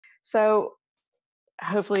So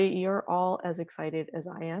hopefully you're all as excited as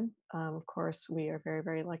I am. Of course, we are very,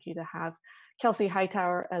 very lucky to have Kelsey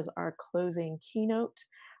Hightower as our closing keynote.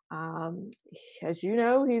 Um, as you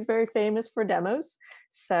know, he's very famous for demos.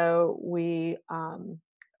 So we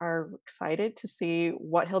are excited to see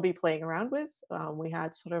what he'll be playing around with. We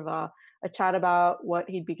had sort of a chat about what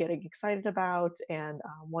he'd be getting excited about and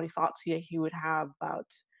what he thought he would have about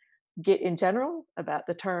Git in general, about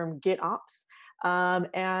the term GitOps,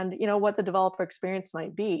 and what the developer experience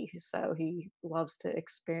might be. So he loves to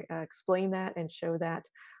explain that and show that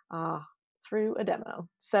uh, through a demo.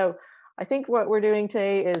 So I think what we're doing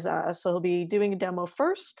today is so he'll be doing a demo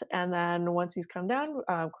first, and then once he's come down,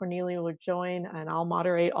 Cornelia will join, and I'll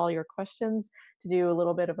moderate all your questions to do a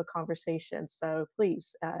little bit of a conversation. So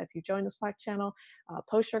please, if you join the Slack channel,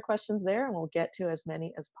 post your questions there, and we'll get to as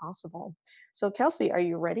many as possible. So Kelsey, are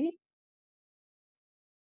you ready?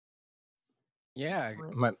 Yeah,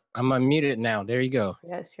 Once. I'm unmuted now. There you go.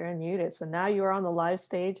 Yes, you're unmuted. So now you are on the live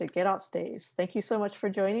stage at GitOps Days. Thank you so much for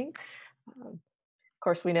joining. Of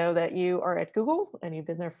course, we know that you are at Google and you've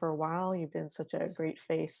been there for a while. You've been such a great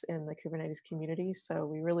face in the Kubernetes community. So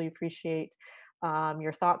we really appreciate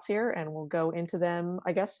your thoughts here, and we'll go into them,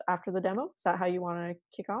 I guess, after the demo. Is that how you want to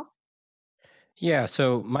kick off? Yeah,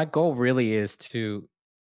 so my goal really is to,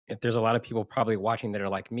 if there's a lot of people probably watching that are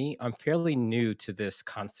like me, I'm fairly new to this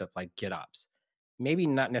concept like GitOps. Maybe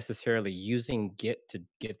not necessarily using Git to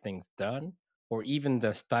get things done, or even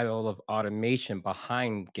the style of automation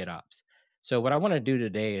behind GitOps. So what I want to do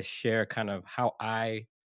today is share kind of how I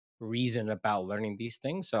reason about learning these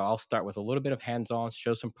things. So I'll start with a little bit of hands-on,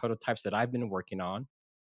 show some prototypes that I've been working on,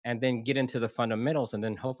 and then get into the fundamentals, and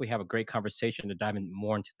then hopefully have a great conversation to dive in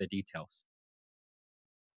more into the details.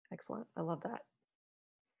 Excellent. I love that.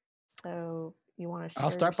 So you want to I'll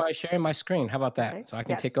share your, start by sharing my screen. How about that? okay? So I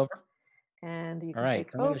can take Yes. over? And you All can right,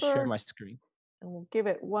 take I'm gonna share over. my screen. And we'll give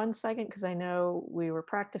it 1 second because I know we were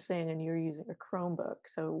practicing and you're using a Chromebook.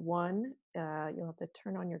 So one, you'll have to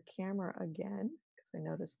turn on your camera again because I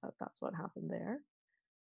noticed that that's what happened there.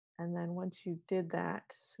 And then once you did that,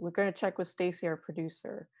 so we're going to check with Stacy, our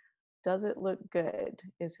producer. Does it look good?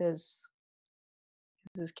 Is his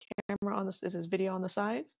camera on this? Is his video on the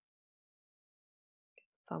side?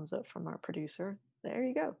 Thumbs up from our producer. There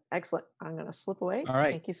you go. Excellent. I'm going to slip away. All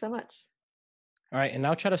right. Thank you so much. All right, and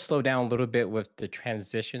I'll try to slow down a little bit with the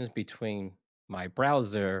transitions between my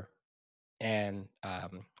browser and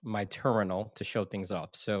my terminal to show things off.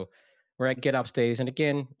 So we're at GitOps Days, and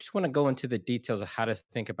again, just want to go into the details of how to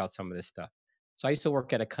think about some of this stuff. So I used to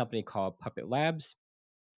work at a company called Puppet Labs,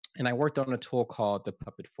 and I worked on a tool called the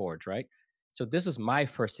Puppet Forge, right? So this is my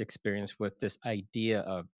first experience with this idea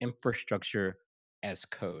of infrastructure as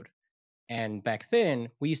code. And back then,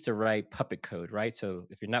 we used to write Puppet code, right? So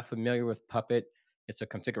if you're not familiar with Puppet, it's a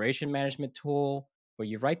configuration management tool where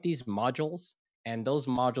you write these modules, and those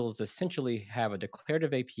modules essentially have a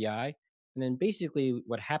declarative API. And then basically,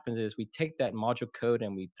 what happens is we take that module code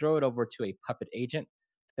and we throw it over to a Puppet agent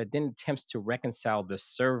that then attempts to reconcile the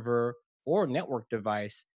server or network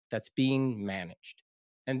device that's being managed.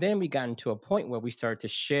 And then we got into a point where we started to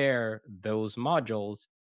share those modules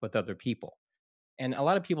with other people. And a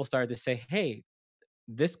lot of people started to say, hey,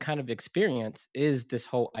 this kind of experience is this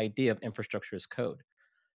whole idea of infrastructure as code.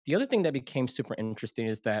 The other thing that became super interesting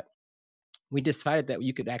is that we decided that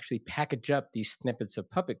you could actually package up these snippets of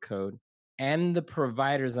Puppet code and the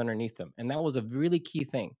providers underneath them. And that was a really key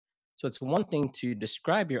thing. So it's one thing to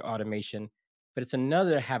describe your automation, but it's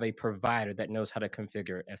another to have a provider that knows how to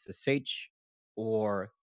configure SSH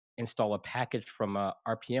or install a package from a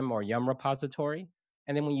RPM or Yum repository.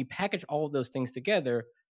 And then when you package all of those things together,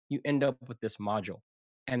 you end up with this module.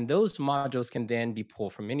 And those modules can then be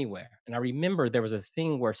pulled from anywhere. And I remember there was a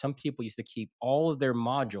thing where some people used to keep all of their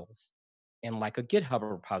modules in like a GitHub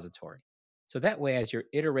repository. So that way, as you're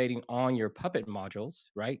iterating on your Puppet modules,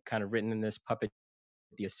 right, kind of written in this Puppet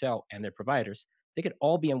DSL and their providers, they could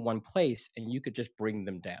all be in one place and you could just bring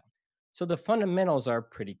them down. So the fundamentals are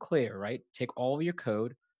pretty clear, right? Take all of your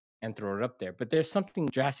code and throw it up there. But there's something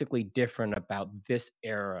drastically different about this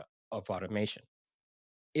era of automation.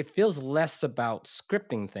 It feels less about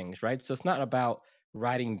scripting things, right? So it's not about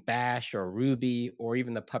writing Bash or Ruby or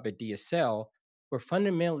even the Puppet DSL. We're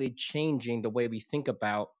fundamentally changing the way we think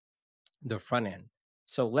about the front end.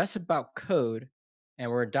 So less about code, and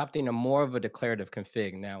we're adopting a more of a declarative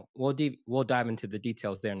config. Now we'll dive into the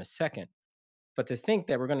details there in a second. But to think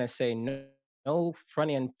that we're going to say no, no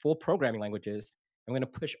front end full programming languages, and we're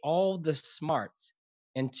going to push all the smarts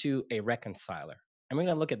into a reconciler, and we're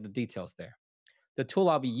going to look at the details there. The tool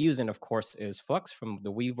I'll be using, of course, is Flux from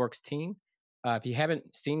the Weaveworks team. If you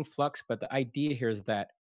haven't seen Flux, but the idea here is that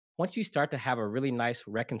once you start to have a really nice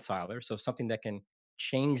reconciler, so something that can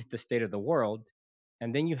change the state of the world,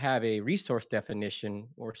 and then you have a resource definition,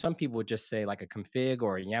 or some people would just say like a config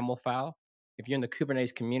or a YAML file. If you're in the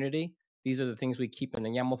Kubernetes community, these are the things we keep in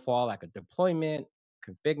the YAML file, like a deployment,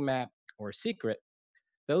 config map, or a secret.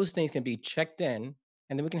 Those things can be checked in,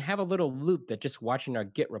 and then we can have a little loop that just watching our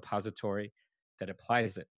Git repository that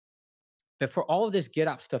applies it. But for all of this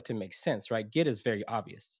GitOps stuff to make sense, right? Git is very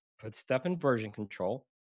obvious. Put stuff in version control,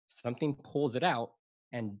 something pulls it out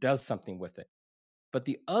and does something with it. But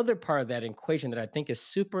the other part of that equation that I think is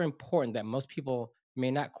super important that most people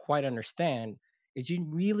may not quite understand is you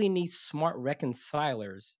really need smart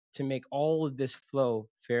reconcilers to make all of this flow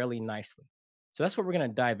fairly nicely. So that's what we're going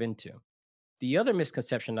to dive into. The other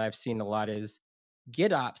misconception that I've seen a lot is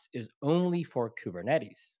GitOps is only for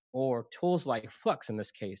Kubernetes, or tools like Flux in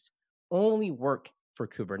this case only work for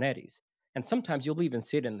Kubernetes. And sometimes you'll even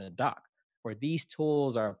see it in the doc where these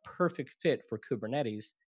tools are a perfect fit for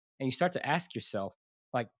Kubernetes. And you start to ask yourself,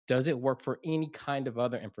 like, does it work for any kind of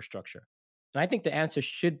other infrastructure? And I think the answer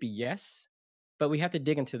should be yes, but we have to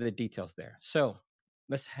dig into the details there. So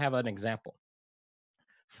let's have an example.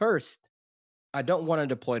 First, I don't want to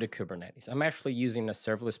deploy to Kubernetes. I'm actually using a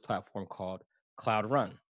serverless platform called Cloud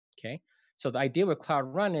Run. Okay. So the idea with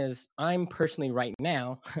Cloud Run is I'm personally right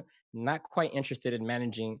now not quite interested in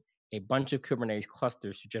managing a bunch of Kubernetes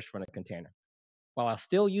clusters to just run a container. While I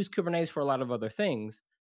still use Kubernetes for a lot of other things,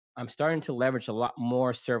 I'm starting to leverage a lot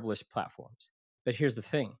more serverless platforms. But here's the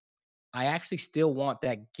thing, I actually still want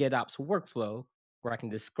that GitOps workflow where I can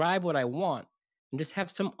describe what I want and just have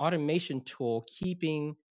some automation tool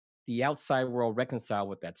keeping the outside world reconciled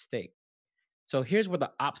with that state. So here's where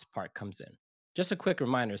the ops part comes in. Just a quick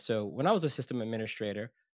reminder. So when I was a system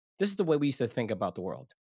administrator, this is the way we used to think about the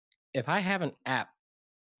world. If I have an app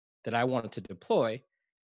that I wanted to deploy,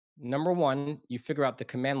 number one, you figure out the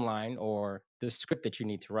command line or the script that you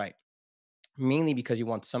need to write, mainly because you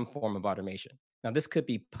want some form of automation. Now, this could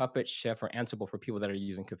be Puppet, Chef, or Ansible for people that are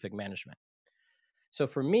using config management. So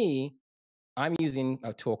for me, I'm using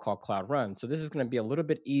a tool called Cloud Run. So this is going to be a little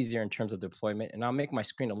bit easier in terms of deployment, and I'll make my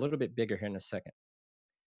screen a little bit bigger here in a second.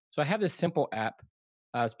 So I have this simple app.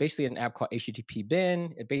 It's basically an app called HTTP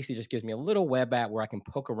bin. It basically just gives me a little web app where I can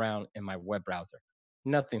poke around in my web browser.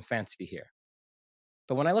 Nothing fancy here.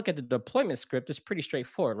 But when I look at the deployment script, it's pretty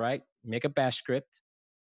straightforward, right? Make a bash script.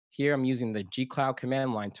 Here I'm using the gcloud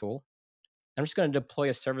command line tool. I'm just going to deploy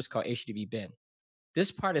a service called HTTP bin.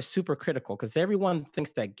 This part is super critical because everyone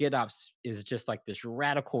thinks that GitOps is just like this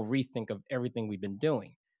radical rethink of everything we've been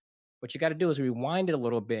doing. What you got to do is rewind it a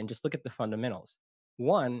little bit and just look at the fundamentals.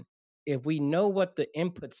 One, if we know what the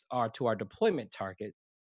inputs are to our deployment target,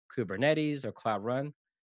 Kubernetes or Cloud Run,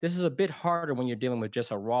 this is a bit harder when you're dealing with just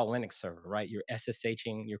a raw Linux server, right? You're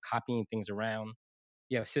SSHing, you're copying things around,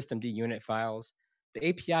 you have systemd unit files. The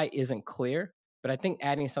API isn't clear, but I think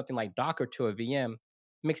adding something like Docker to a VM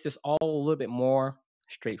makes this all a little bit more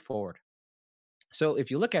straightforward. So if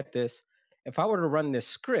you look at this, if I were to run this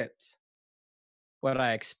script, what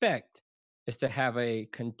I expect is to have a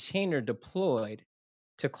container deployed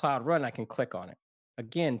to Cloud Run. I can click on it.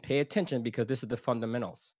 Again, pay attention because this is the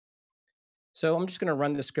fundamentals. So I'm just going to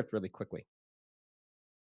run this script really quickly.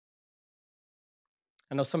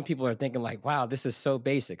 I know some people are thinking like, wow, this is so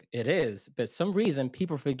basic. It is, but some reason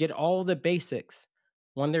people forget all the basics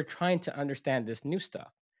when they're trying to understand this new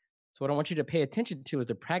stuff. So what I want you to pay attention to is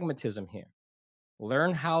the pragmatism here.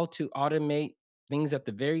 Learn how to automate things at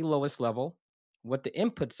the very lowest level, what the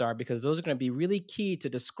inputs are, because those are going to be really key to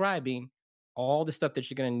describing all the stuff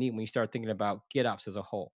that you're going to need when you start thinking about GitOps as a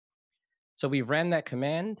whole. So we ran that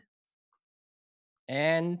command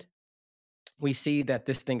and we see that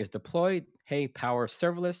this thing is deployed. Hey, power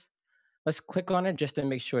serverless. Let's click on it just to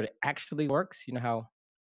make sure it actually works. You know how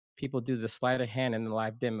people do the sleight of hand in the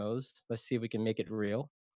live demos. Let's see if we can make it real.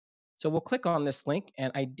 So we'll click on this link.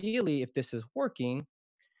 And ideally, if this is working,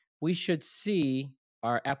 we should see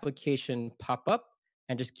our application pop up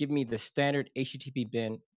and just give me the standard HTTP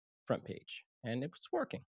bin front page. And it's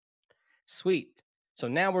working. Sweet. So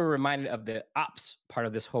now we're reminded of the ops part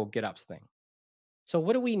of this whole GitOps thing. So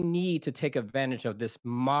what do we need to take advantage of this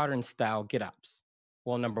modern style GitOps?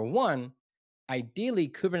 Well, number one, ideally,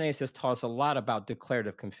 Kubernetes has taught us a lot about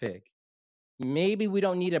declarative config. Maybe we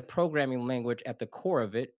don't need a programming language at the core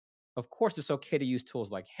of it. Of course, it's okay to use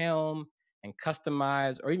tools like Helm and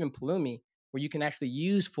Customize or even Pulumi, where you can actually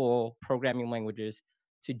use full programming languages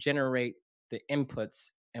to generate the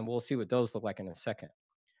inputs. And we'll see what those look like in a second.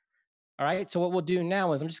 All right, so what we'll do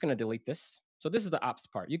now is I'm just going to delete this. So this is the ops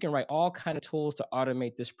part. You can write all kind of tools to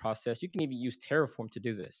automate this process. You can even use Terraform to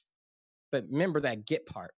do this. But remember that Git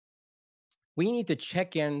part. We need to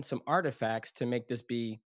check in some artifacts to make this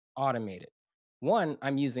be automated. One,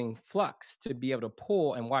 I'm using Flux to be able to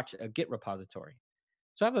pull and watch a Git repository.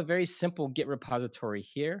 So I have a very simple Git repository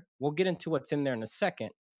here. We'll get into what's in there in a second,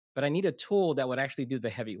 but I need a tool that would actually do the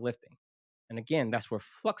heavy lifting. And again, that's where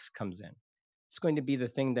Flux comes in. It's going to be the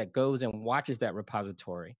thing that goes and watches that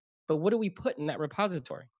repository. But what do we put in that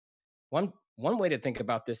repository? One way to think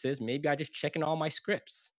about this is maybe I just check in all my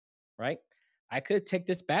scripts, right? I could take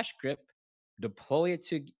this bash script, deploy it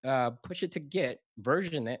to push it to Git,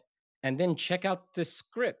 version it, and then check out the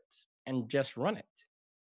script and just run it.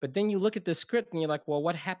 But then you look at the script and you're like, well,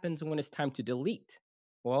 what happens when it's time to delete?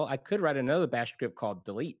 Well, I could write another bash script called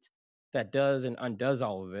delete that does and undoes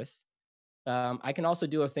all of this. I can also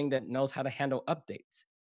do a thing that knows how to handle updates.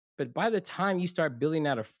 But by the time you start building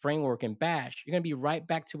out a framework in Bash, you're going to be right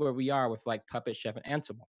back to where we are with like Puppet, Chef, and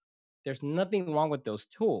Ansible. There's nothing wrong with those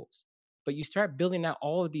tools, but you start building out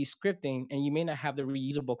all of these scripting and you may not have the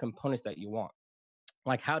reusable components that you want.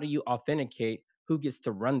 Like, how do you authenticate who gets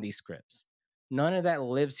to run these scripts? None of that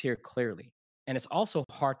lives here clearly. And it's also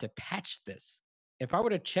hard to patch this. If I were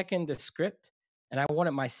to check in the script and I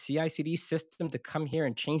wanted my CI CD system to come here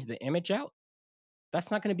and change the image out, that's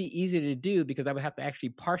not going to be easy to do because I would have to actually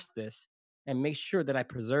parse this and make sure that I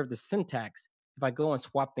preserve the syntax if I go and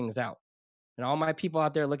swap things out. And all my people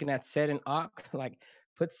out there looking at sed and awk, like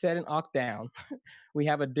put sed and awk down. We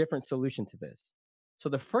have a different solution to this. So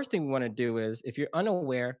the first thing we want to do is, if you're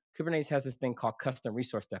unaware, Kubernetes has this thing called custom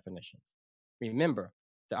resource definitions. Remember,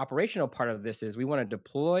 the operational part of this is we want to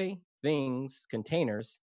deploy things,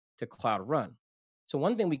 containers to Cloud Run. So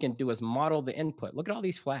one thing we can do is model the input. Look at all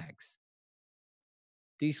these flags.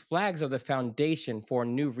 These flags are the foundation for a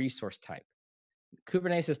new resource type.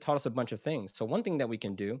 Kubernetes has taught us a bunch of things. So one thing that we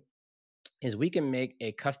can do is we can make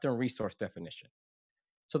a custom resource definition.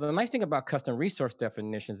 So the nice thing about custom resource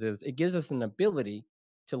definitions is it gives us an ability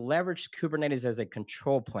to leverage Kubernetes as a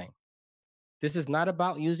control plane. This is not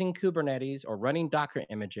about using Kubernetes or running Docker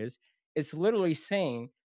images. It's literally saying,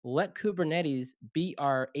 let Kubernetes be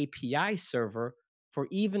our API server for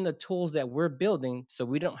even the tools that we're building so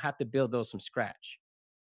we don't have to build those from scratch.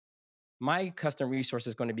 My custom resource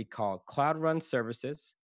is going to be called Cloud Run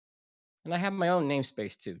Services. And I have my own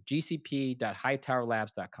namespace too,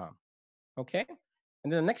 gcp.hightowerlabs.com. Okay.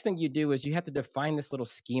 And then the next thing you do is you have to define this little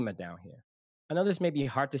schema down here. I know this may be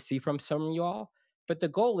hard to see from some of you all, but the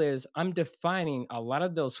goal is I'm defining a lot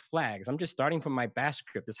of those flags. I'm just starting from my bash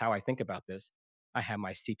script, is how I think about this. I have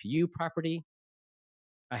my CPU property,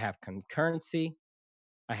 I have concurrency,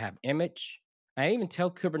 I have image. I even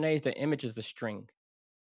tell Kubernetes that image is a string.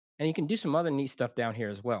 And you can do some other neat stuff down here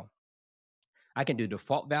as well. I can do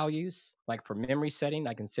default values, like for memory setting.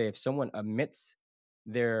 I can say if someone omits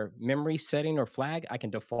their memory setting or flag, I can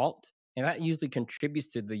default. And that usually contributes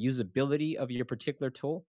to the usability of your particular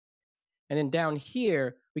tool. And then down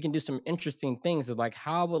here, we can do some interesting things like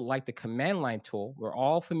how I would like the command line tool. We're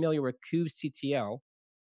all familiar with kubectl,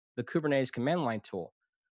 the Kubernetes command line tool.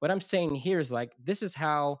 What I'm saying here is like, this is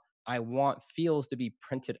how I want fields to be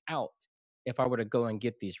printed out if I were to go and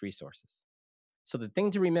get these resources. So the thing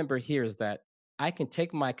to remember here is that I can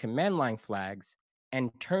take my command line flags and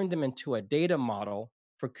turn them into a data model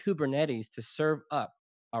for Kubernetes to serve up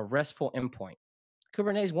a RESTful endpoint.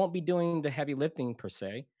 Kubernetes won't be doing the heavy lifting per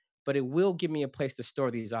se, but it will give me a place to store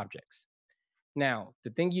these objects. Now, the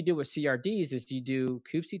thing you do with CRDs is you do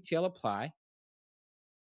kubectl apply,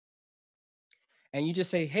 and you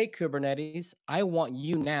just say, hey, Kubernetes, I want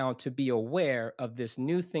you now to be aware of this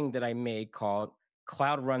new thing that I made called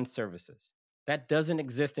Cloud Run Services. That doesn't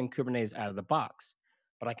exist in Kubernetes out of the box,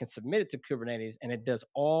 but I can submit it to Kubernetes and it does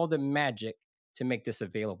all the magic to make this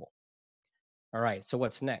available. All right, so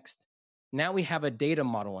what's next? Now we have a data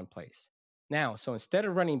model in place. Now, so instead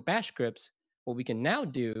of running bash scripts, what we can now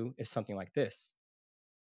do is something like this.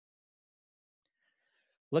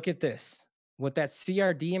 Look at this. With that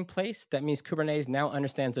CRD in place, that means Kubernetes now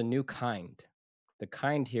understands a new kind. The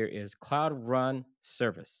kind here is Cloud Run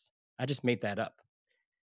Service. I just made that up.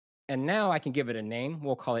 And now I can give it a name.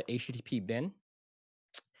 We'll call it HTTP bin.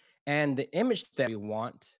 And the image that we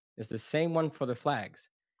want is the same one for the flags.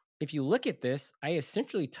 If you look at this, I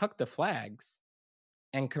essentially took the flags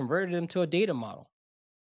and converted them to a data model.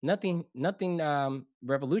 Nothing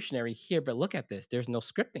revolutionary here, but look at this. There's no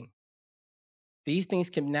scripting. These things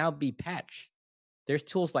can now be patched. There's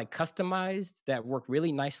tools like Customize that work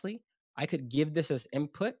really nicely. I could give this as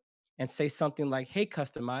input and say something like, hey,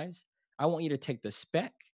 Customize, I want you to take the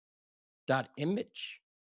spec dot image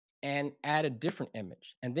and add a different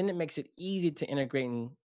image. And then it makes it easy to integrate in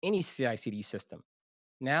any CI CD system.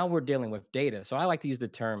 Now we're dealing with data. So I like to use the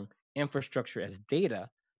term infrastructure as data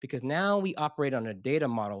because now we operate on a data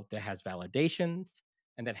model that has validations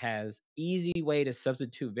and that has easy way to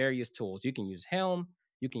substitute various tools. You can use Helm,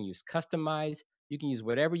 you can use Customize, you can use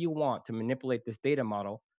whatever you want to manipulate this data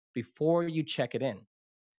model before you check it in.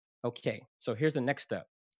 Okay, so here's the next step.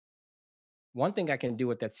 One thing I can do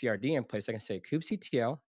with that CRD in place, I can say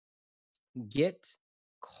kubectl get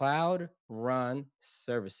cloud run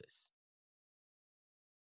services.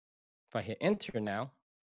 If I hit enter now,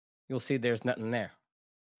 you'll see there's nothing there.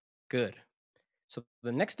 Good. So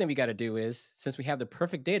the next thing we got to do is, since we have the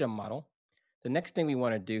perfect data model, the next thing we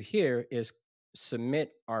want to do here is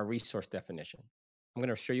submit our resource definition. I'm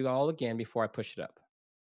going to show you all again before I push it up.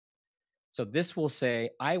 So this will say,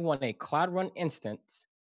 I want a Cloud Run instance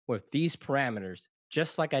with these parameters,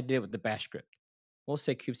 just like I did with the bash script. We'll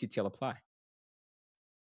say kubectl apply.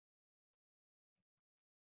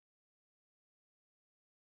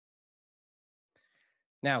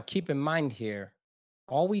 Now, keep in mind here,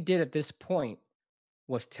 all we did at this point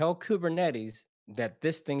was tell Kubernetes that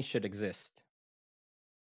this thing should exist.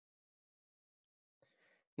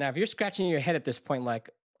 Now, if you're scratching your head at this point, like,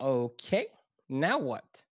 okay, now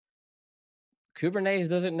what? Kubernetes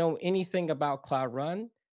doesn't know anything about Cloud Run,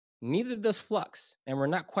 neither does Flux, and we're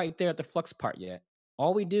not quite there at the Flux part yet.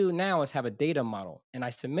 All we do now is have a data model, and I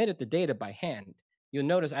submitted the data by hand. You'll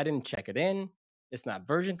notice I didn't check it in, it's not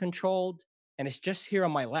version controlled, and it's just here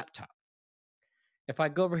on my laptop. If I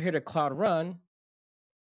go over here to Cloud Run,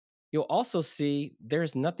 you'll also see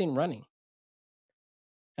there's nothing running.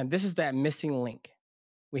 And this is that missing link.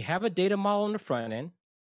 We have a data model on the front end.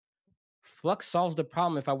 Flux solves the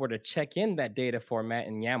problem if I were to check in that data format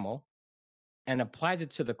in YAML and applies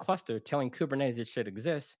it to the cluster, telling Kubernetes it should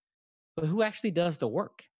exist. But who actually does the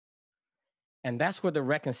work? And that's where the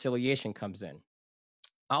reconciliation comes in.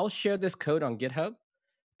 I'll share this code on GitHub,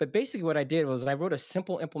 but basically what I did was I wrote a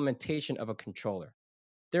simple implementation of a controller.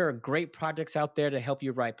 There are great projects out there to help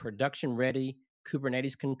you write production ready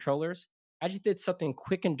Kubernetes controllers. I just did something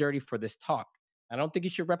quick and dirty for this talk. I don't think you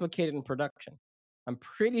should replicate it in production. I'm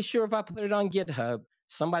pretty sure if I put it on GitHub,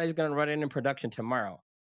 somebody's going to run it in production tomorrow.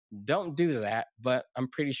 Don't do that, but I'm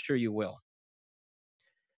pretty sure you will.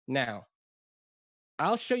 Now,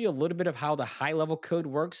 I'll show you a little bit of how the high level code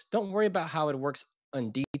works. Don't worry about how it works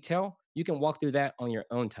in detail. You can walk through that on your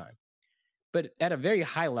own time. But at a very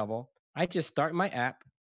high level, I just start my app,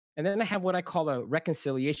 and then I have what I call a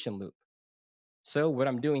reconciliation loop. So what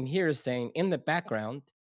I'm doing here is saying in the background,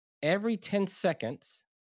 every 10 seconds,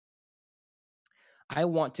 I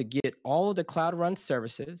want to get all of the Cloud Run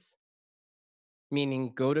services,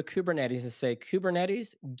 meaning go to Kubernetes and say,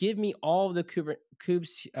 Kubernetes, give me all of the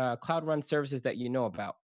Cloud Run services that you know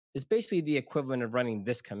about. It's basically the equivalent of running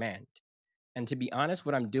this command. And to be honest,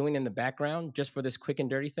 what I'm doing in the background, just for this quick and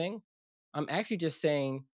dirty thing, I'm actually just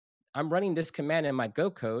saying, I'm running this command in my Go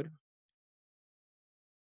code,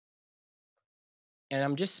 and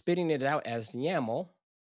I'm just spitting it out as YAML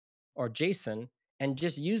or JSON and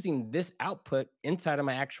just using this output inside of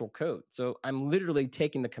my actual code. So I'm literally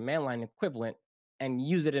taking the command line equivalent and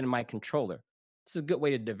use it in my controller. This is a good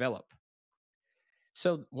way to develop.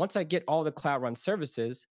 So once I get all the Cloud Run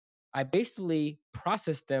services, I basically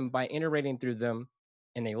process them by iterating through them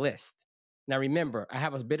in a list. Now remember, I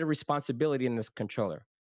have a bit of responsibility in this controller.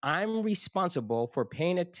 I'm responsible for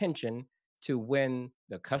paying attention to when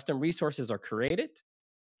the custom resources are created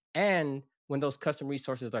and when those custom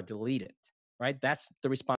resources are deleted, right? That's the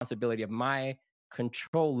responsibility of my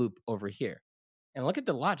control loop over here. And look at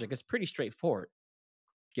the logic, it's pretty straightforward.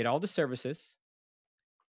 Get all the services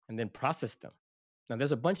and then process them. Now,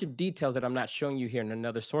 there's a bunch of details that I'm not showing you here in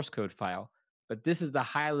another source code file, but this is the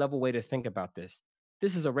high level way to think about this.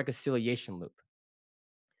 This is a reconciliation loop.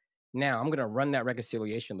 Now, I'm going to run that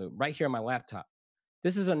reconciliation loop right here on my laptop.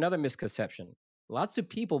 This is another misconception. Lots of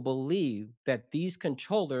people believe that these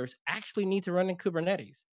controllers actually need to run in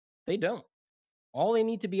Kubernetes. They don't. All they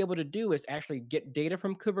need to be able to do is actually get data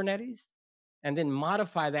from Kubernetes and then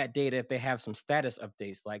modify that data if they have some status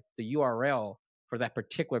updates, like the URL for that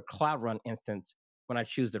particular Cloud Run instance when I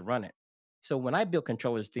choose to run it. So when I build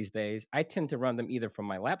controllers these days, I tend to run them either from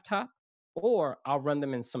my laptop or I'll run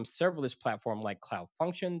them in some serverless platform like Cloud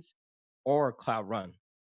Functions or Cloud Run.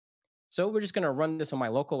 So we're just going to run this on my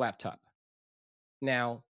local laptop.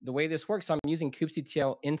 Now, the way this works, I'm using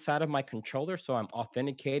kubectl inside of my controller, so I'm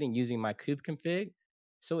authenticating using my kube config,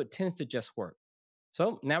 so it tends to just work.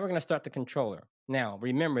 So now we're going to start the controller. Now,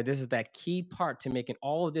 remember, this is that key part to making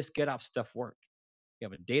all of this GitOps stuff work. We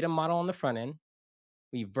have a data model on the front end,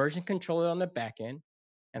 we version control it on the back end,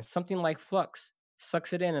 and something like Flux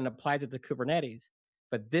sucks it in and applies it to Kubernetes.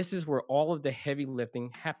 But this is where all of the heavy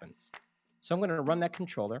lifting happens. So I'm going to run that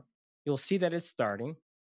controller. You'll see that it's starting.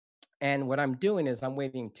 And what I'm doing is I'm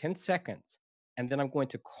waiting 10 seconds, and then I'm going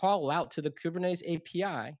to call out to the Kubernetes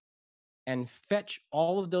API and fetch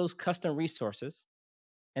all of those custom resources.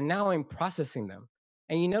 And now I'm processing them.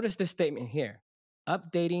 And you notice this statement here,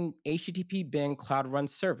 updating HTTP bin Cloud Run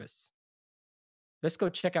service. Let's go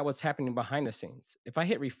check out what's happening behind the scenes. If I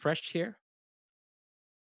hit refresh here,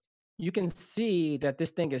 you can see that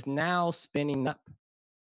this thing is now spinning up,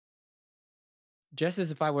 just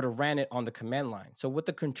as if I would have ran it on the command line. So with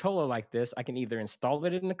a controller like this, I can either install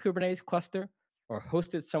it in the Kubernetes cluster or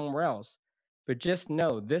host it somewhere else. But just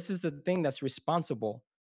know this is the thing that's responsible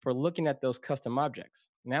for looking at those custom objects.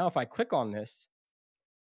 Now, if I click on this,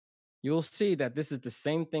 you'll see that this is the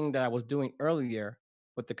same thing that I was doing earlier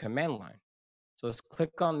with the command line. So let's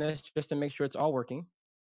click on this just to make sure it's all working.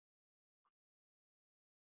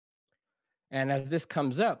 And as this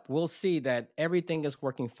comes up, we'll see that everything is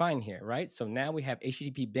working fine here, right? So now we have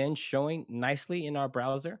HTTP bin showing nicely in our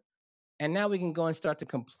browser. And now we can go and start to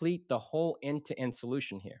complete the whole end-to-end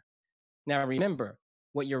solution here. Now, remember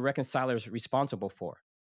what your reconciler is responsible for.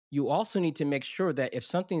 You also need to make sure that if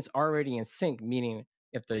something's already in sync, meaning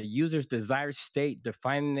if the user's desired state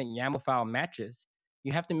defined in the YAML file matches,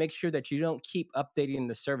 you have to make sure that you don't keep updating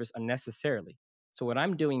the service unnecessarily. So what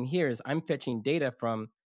I'm doing here is I'm fetching data from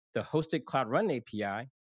the hosted Cloud Run API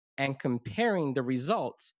and comparing the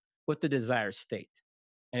results with the desired state.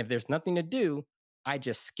 And if there's nothing to do, I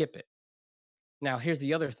just skip it. Now, here's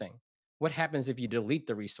the other thing. What happens if you delete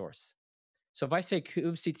the resource? So if I say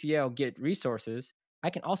kubectl get resources, I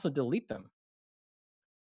can also delete them.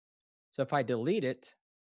 So if I delete it,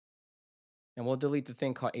 and we'll delete the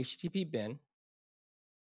thing called HTTP bin,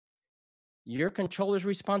 your controller's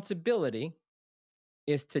responsibility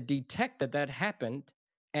is to detect that that happened.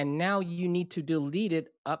 And now you need to delete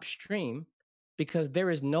it upstream because there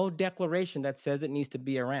is no declaration that says it needs to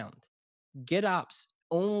be around. GitOps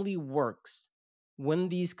only works when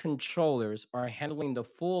these controllers are handling the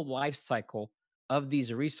full life cycle of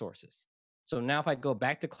these resources. So now if I go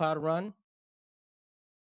back to Cloud Run,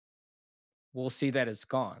 we'll see that it's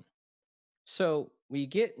gone. So we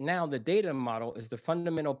get now the data model is the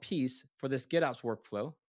fundamental piece for this GitOps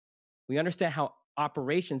workflow. We understand how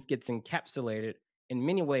operations gets encapsulated in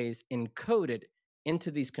many ways, encoded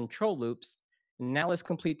into these control loops. Now let's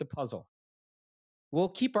complete the puzzle. We'll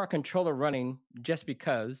keep our controller running just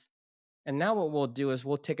because. And now what we'll do is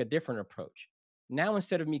we'll take a different approach. Now,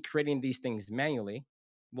 instead of me creating these things manually,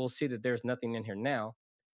 we'll see that there's nothing in here now.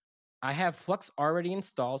 I have Flux already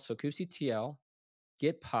installed, so kubectl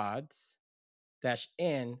git pods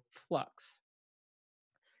 -n flux.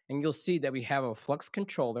 And you'll see that we have a Flux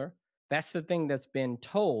controller. That's the thing that's been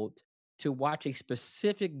told to watch a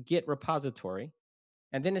specific Git repository.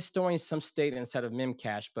 And then it's storing some state inside of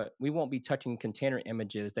memcache, but we won't be touching container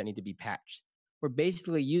images that need to be patched. We're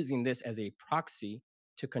basically using this as a proxy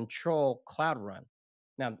to control Cloud Run.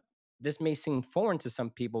 Now, this may seem foreign to some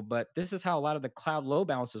people, but this is how a lot of the cloud load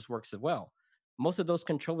balancers works as well. Most of those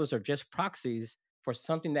controllers are just proxies for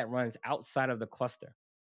something that runs outside of the cluster.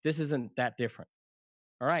 This isn't that different.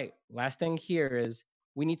 All right, last thing here is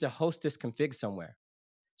we need to host this config somewhere.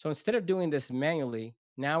 So instead of doing this manually,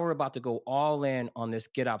 now we're about to go all in on this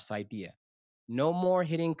GitOps idea. No more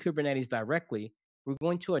hitting Kubernetes directly. We're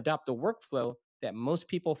going to adopt the workflow that most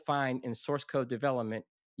people find in source code development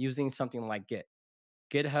using something like Git.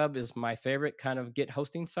 GitHub is my favorite kind of Git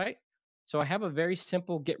hosting site. So I have a very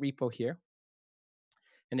simple Git repo here.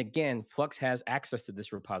 And again, Flux has access to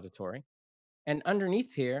this repository. And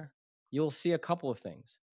underneath here, you'll see a couple of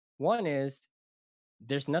things. One is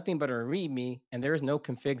there's nothing but a README and there is no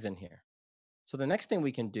configs in here. So the next thing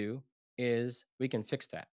we can do is we can fix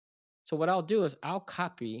that. So what I'll do is I'll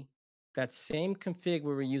copy that same config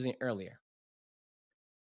we were using earlier.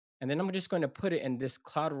 And then I'm just going to put it in this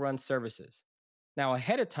Cloud Run services. Now,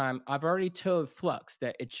 ahead of time, I've already told Flux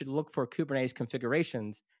that it should look for Kubernetes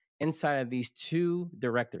configurations inside of these two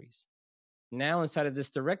directories. Now, inside of this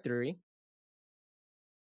directory,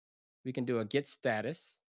 we can do a git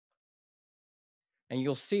status, and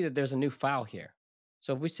you'll see that there's a new file here.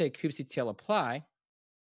 So if we say kubectl apply,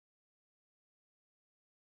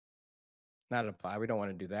 not apply, we don't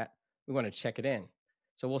want to do that. We want to check it in.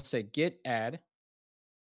 So we'll say git add,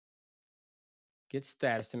 git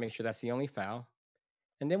status to make sure that's the only file.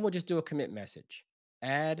 And then we'll just do a commit message.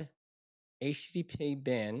 Add HTTP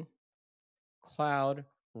bin cloud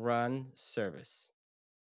run service.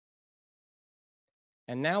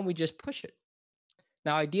 And now we just push it.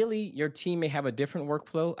 Now, ideally, your team may have a different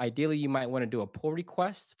workflow. Ideally, you might want to do a pull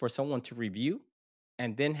request for someone to review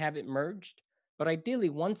and then have it merged. But ideally,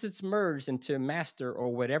 once it's merged into master or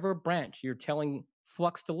whatever branch you're telling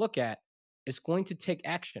Flux to look at, it's going to take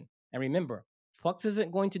action. And remember, Flux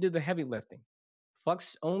isn't going to do the heavy lifting.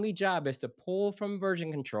 Flux's only job is to pull from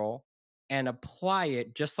version control and apply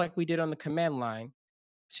it just like we did on the command line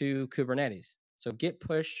to Kubernetes. So git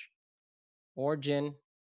push origin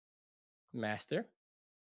master.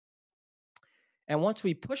 And once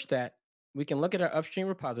we push that, we can look at our upstream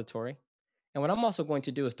repository. And what I'm also going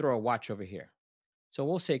to do is throw a watch over here. So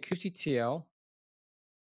we'll say kubectl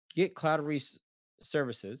git cloud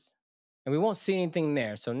services, and we won't see anything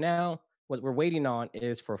there. So now what we're waiting on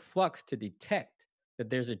is for Flux to detect that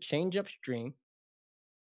there's a change upstream.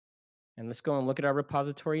 And let's go and look at our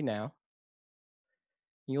repository now.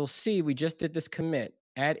 You'll see we just did this commit,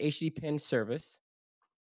 add HTTP service.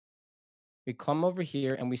 We come over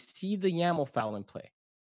here and we see the YAML file in play.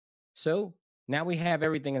 So now we have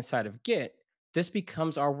everything inside of Git. This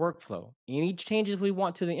becomes our workflow. Any changes we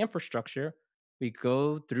want to the infrastructure, we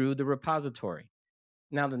go through the repository.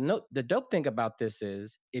 Now, the dope thing about this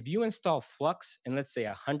is if you install Flux in, let's say,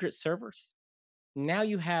 100 servers, now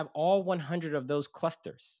you have all 100 of those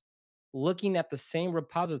clusters looking at the same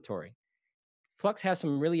repository. Flux has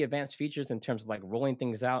some really advanced features in terms of like rolling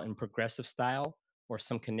things out in progressive style or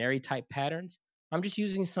some canary type patterns. I'm just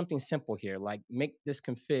using something simple here, like make this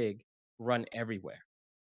config run everywhere.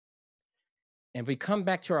 And if we come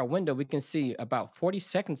back to our window, we can see about 40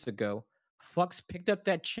 seconds ago, Flux picked up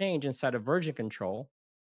that change inside of version control.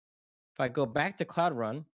 If I go back to Cloud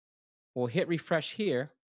Run, we'll hit refresh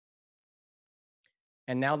here,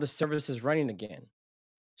 and now the service is running again.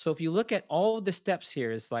 So if you look at all of the steps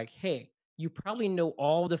here, it's like, hey, you probably know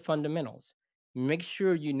all the fundamentals. Make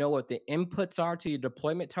sure you know what the inputs are to your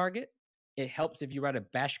deployment target. It helps if you write a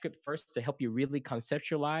bash script first to help you really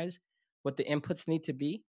conceptualize what the inputs need to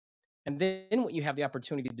be. And then what you have the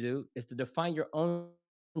opportunity to do is to define your own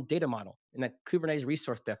data model in that Kubernetes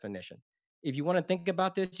resource definition. If you want to think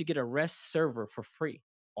about this, you get a REST server for free.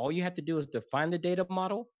 All you have to do is define the data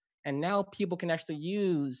model, and now people can actually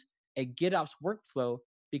use a GitOps workflow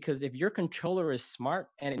because if your controller is smart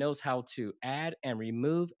and it knows how to add and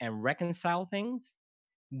remove and reconcile things,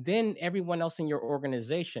 then everyone else in your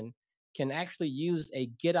organization can actually use a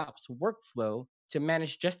GitOps workflow to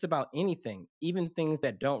manage just about anything, even things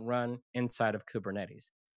that don't run inside of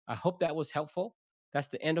Kubernetes. I hope that was helpful. That's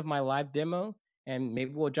the end of my live demo, and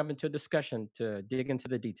maybe we'll jump into a discussion to dig into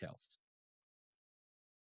the details.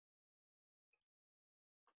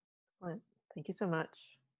 Excellent. Thank you so much.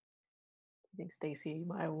 I think Stacy,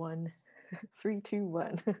 my one, 3, 2,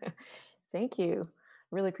 1. Thank you.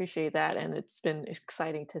 Really appreciate that. And it's been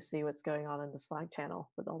exciting to see what's going on in the Slack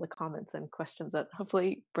channel with all the comments and questions that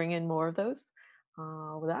hopefully bring in more of those.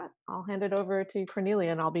 With that, I'll hand it over to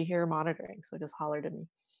Cornelia and I'll be here monitoring. So just holler to me.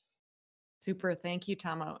 Super. Thank you,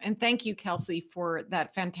 Tomo. And thank you, Kelsey, for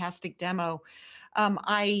that fantastic demo.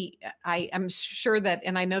 I am sure that,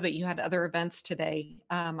 and I know that you had other events today.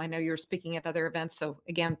 I know you're speaking at other events. So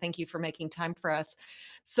again, thank you for making time for us.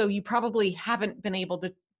 So you probably haven't been able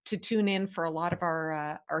to tune in for a lot of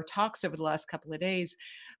our talks over the last couple of days,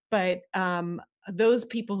 but those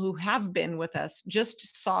people who have been with us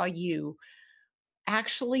just saw you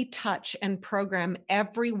actually touch and program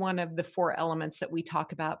every one of the 4 elements that we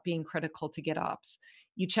talk about being critical to GitOps.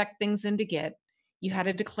 You check things into Git, you had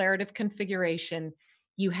a declarative configuration,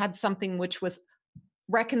 you had something which was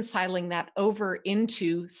reconciling that over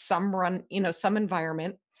into some some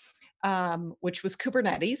environment, which was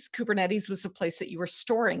Kubernetes. Kubernetes was the place that you were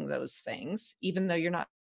storing those things, even though you're not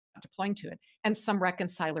deploying to it, and some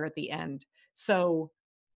reconciler at the end. So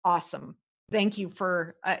awesome. Thank you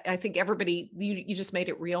for, I think everybody, you just made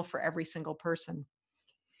it real for every single person.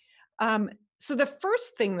 So the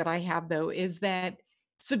first thing that I have though is that,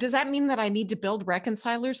 so does that mean that I need to build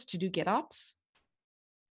reconcilers to do GitOps?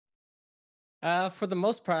 For the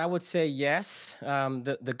most part, I would say yes.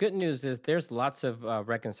 The good news is there's lots of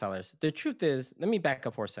reconcilers. The truth is, let me back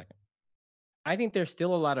up for a second. I think there's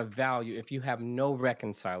still a lot of value if you have no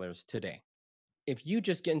reconcilers today. If you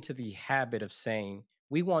just get into the habit of saying,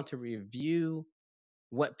 we want to review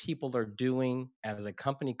what people are doing as a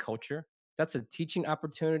company culture, that's a teaching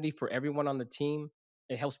opportunity for everyone on the team.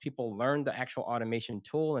 It helps people learn the actual automation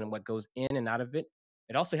tool and what goes in and out of it.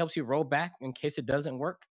 It also helps you roll back in case it doesn't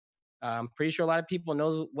work. I'm pretty sure a lot of people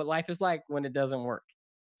knows what life is like when it doesn't work.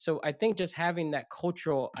 So I think just having that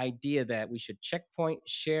cultural idea that we should checkpoint,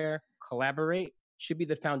 share, collaborate should be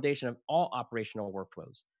the foundation of all operational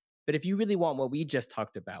workflows. But if you really want what we just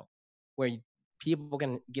talked about, where people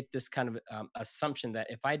can get this kind of assumption that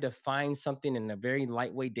if I define something in a very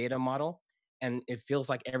lightweight data model and it feels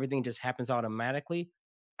like everything just happens automatically,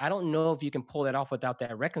 I don't know if you can pull that off without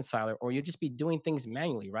that reconciler, or you'll just be doing things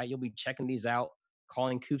manually, right? You'll be checking these out,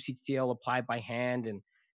 calling kubectl apply by hand, and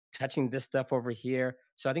touching this stuff over here.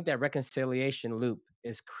 So I think that reconciliation loop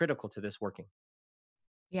is critical to this working.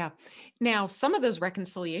 Yeah. Now, some of those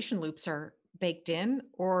reconciliation loops are baked in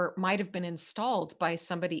or might have been installed by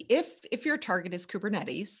somebody if your target is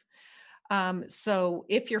Kubernetes. So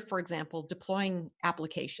if you're, for example, deploying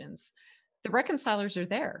applications, the reconcilers are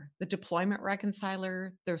there. The deployment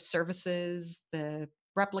reconciler, the services, the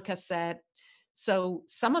replica set. So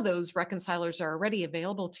some of those reconcilers are already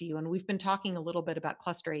available to you. And we've been talking a little bit about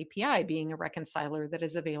Cluster API being a reconciler that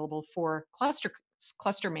is available for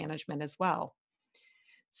cluster management as well.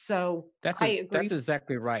 So I That's agree.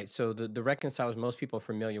 exactly right. So the reconcilers most people are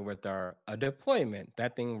familiar with are a deployment.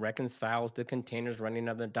 That thing reconciles the containers running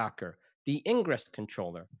on the Docker, the ingress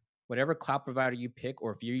controller, whatever cloud provider you pick,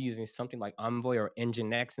 or if you're using something like Envoy or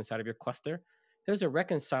Nginx inside of your cluster, there's a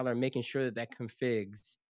reconciler making sure that that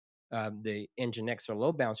configs the Nginx or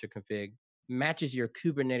load balancer config matches your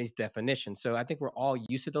Kubernetes definition. So I think we're all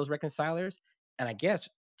used to those reconcilers. And I guess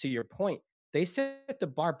to your point, they set the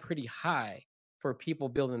bar pretty high for people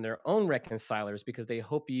building their own reconcilers because they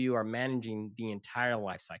hope you are managing the entire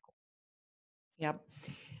lifecycle. Yep.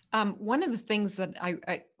 One of the things that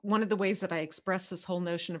one of the ways that I express this whole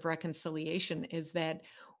notion of reconciliation is that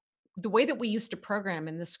the way that we used to program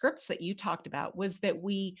in the scripts that you talked about was that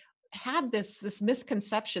we had this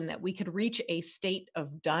misconception that we could reach a state of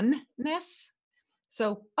doneness.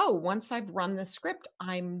 So, oh, once I've run the script,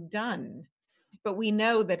 I'm done. But we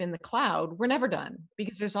know that in the cloud, we're never done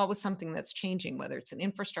because there's always something that's changing, whether it's an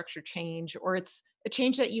infrastructure change or it's a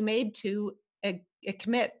change that you made to a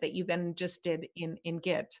commit that you then just did in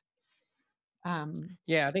Git. Um,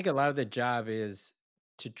 Yeah, I think a lot of the job is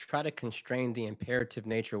to try to constrain the imperative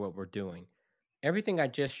nature of what we're doing. Everything I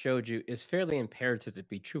just showed you is fairly imperative to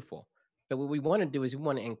be truthful. But what we want to do is we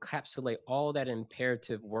want to encapsulate all that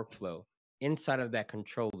imperative workflow inside of that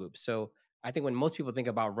control loop. So I think when most people think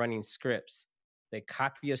about running scripts, they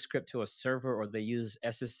copy a script to a server or they use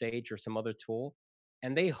SSH or some other tool,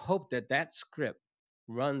 and they hope that that script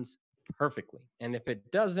runs perfectly. And if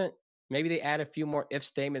it doesn't, maybe they add a few more if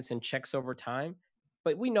statements and checks over time,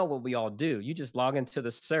 but we know what we all do. You just log into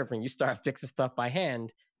the server and you start fixing stuff by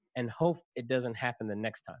hand and hope it doesn't happen the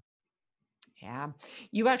next time. yeah,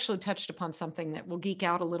 you actually touched upon something that we'll geek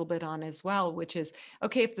out a little bit on as well, which is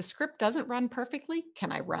okay, if the script doesn't run perfectly,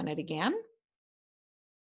 can I run it again?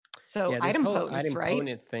 So Yeah, this item whole potence, right?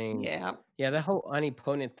 idempotent thing, Yeah. yeah, that whole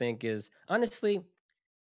idempotent thing is honestly,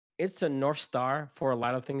 it's a North Star for a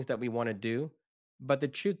lot of things that we want to do. But the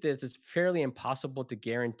truth is, it's fairly impossible to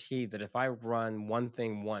guarantee that if I run one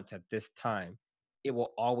thing once at this time, it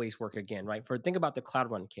will always work again, right? For think about the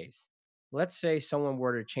Cloud Run case. Let's say someone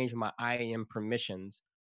were to change my IAM permissions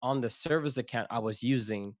on the service account I was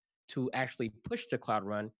using to actually push the Cloud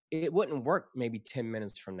Run, it wouldn't work maybe 10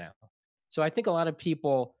 minutes from now. So I think a lot of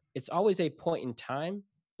people, it's always a point in time,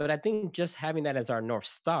 but I think just having that as our North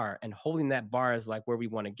Star and holding that bar as like where we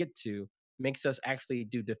want to get to makes us actually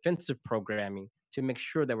do defensive programming to make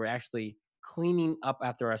sure that we're actually cleaning up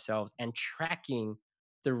after ourselves and tracking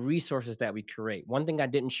the resources that we create. One thing I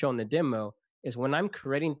didn't show in the demo is when I'm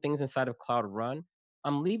creating things inside of Cloud Run,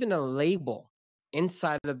 I'm leaving a label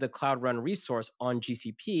inside of the Cloud Run resource on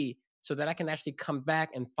GCP so that I can actually come back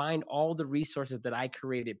and find all the resources that I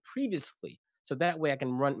created previously. So that way I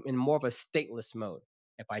can run in more of a stateless mode.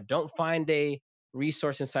 If I don't find a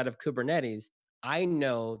resource inside of Kubernetes, I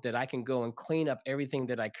know that I can go and clean up everything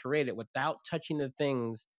that I created without touching the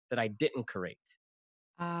things that I didn't create.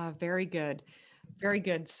 Very good. Very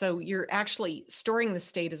good. So you're actually storing the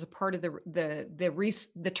state as a part of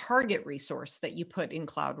the target resource that you put in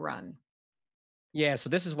Cloud Run. Yeah, so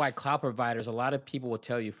this is why cloud providers, a lot of people will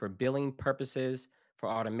tell you for billing purposes, for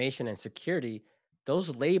automation and security,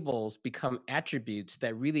 those labels become attributes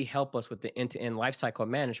that really help us with the end-to-end lifecycle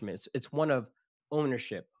management. It's one of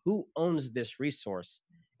ownership. Who owns this resource?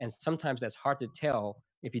 And sometimes that's hard to tell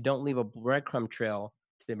if you don't leave a breadcrumb trail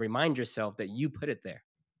to remind yourself that you put it there.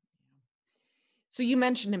 So you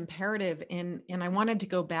mentioned imperative, and I wanted to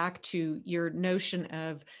go back to your notion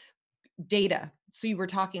of data. So you were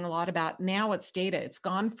talking a lot about now it's data. It's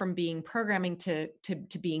gone from being programming to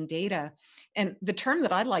being data. And the term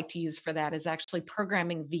that I like to use for that is actually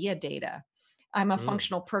programming via data. I'm a Mm.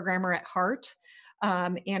 functional programmer at heart.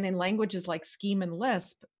 And in languages like Scheme and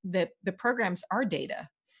Lisp, the programs are data.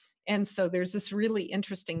 And so there's this really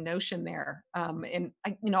interesting notion there. And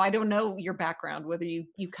I don't know your background, whether you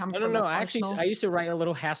come I don't from a know. I functional used to write a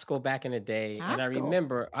little Haskell back in the day, and I Haskell.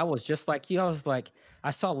 remember I was just like you. I was like,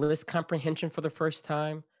 I saw list comprehension for the first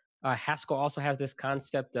time. Haskell also has this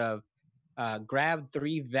concept of grab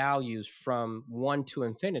three values from one to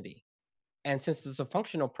infinity. And since it's a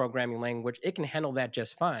functional programming language, it can handle that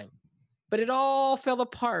just fine. But it all fell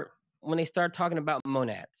apart when they started talking about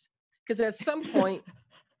monads. Because at some point,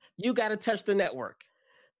 you got to touch the network.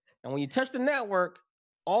 And when you touch the network,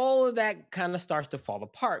 all of that kind of starts to fall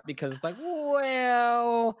apart because it's like,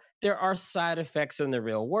 well, there are side effects in the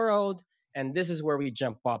real world. And this is where we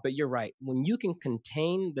jump off. But you're right. When you can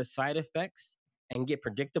contain the side effects and get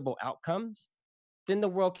predictable outcomes, then the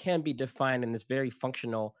world can be defined and it's very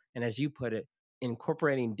functional. And as you put it,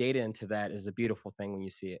 incorporating data into that is a beautiful thing when you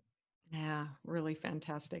see it. Yeah, really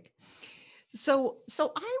fantastic. So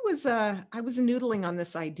I was noodling on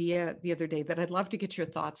this idea the other day that I'd love to get your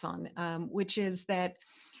thoughts on, which is that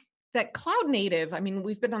cloud native. I mean,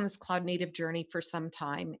 we've been on this cloud native journey for some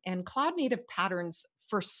time, and cloud native patterns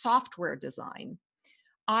for software design,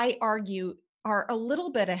 I argue, are a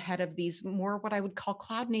little bit ahead of these more what I would call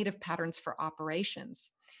cloud native patterns for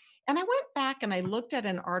operations. And I went back and I looked at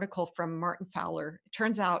an article from Martin Fowler. It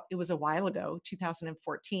turns out it was a while ago,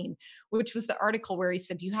 2014, which was the article where he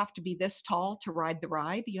said, you have to be this tall to ride the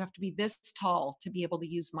ride. You have to be this tall to be able to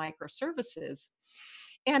use microservices.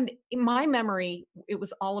 And in my memory, it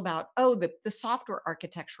was all about, oh, the software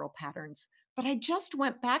architectural patterns. But I just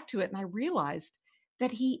went back to it and I realized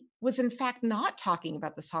that he was, in fact, not talking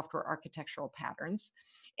about the software architectural patterns.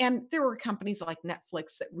 And there were companies like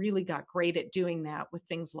Netflix that really got great at doing that with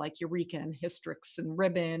things like Eureka and Hystrix and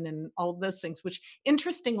Ribbon and all of those things, which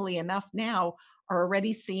interestingly enough now are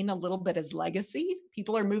already seen a little bit as legacy.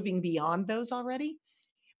 People are moving beyond those already.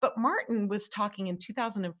 But Martin was talking in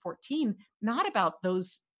 2014 not about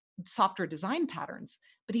those software design patterns,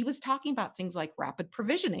 but he was talking about things like rapid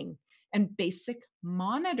provisioning and basic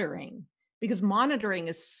monitoring, because monitoring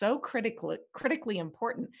is so critically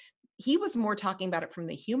important. He was more talking about it from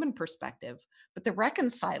the human perspective, but the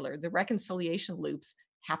reconciler, the reconciliation loops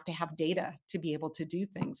have to have data to be able to do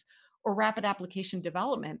things, or rapid application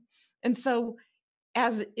development. And so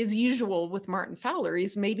as is usual with Martin Fowler,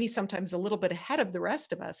 he's maybe sometimes a little bit ahead of the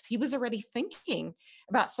rest of us. He was already thinking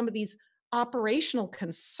about some of these operational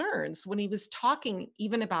concerns when he was talking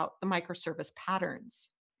even about the microservice patterns.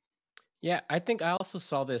 Yeah, I think I also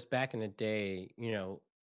saw this back in the day,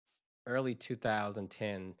 early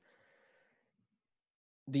 2010.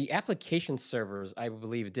 The application servers, I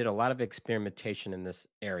believe, did a lot of experimentation in this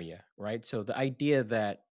area, right? So the idea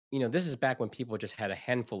that, this is back when people just had a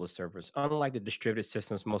handful of servers, unlike the distributed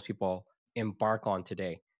systems most people embark on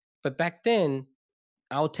today. But back then,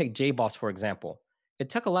 I'll take JBoss, for example. It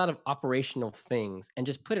took a lot of operational things and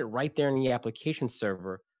just put it right there in the application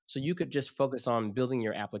server so you could just focus on building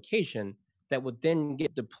your application that would then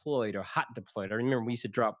get deployed or hot deployed. I remember we used to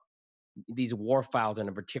drop these war files in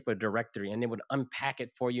a particular directory and they would unpack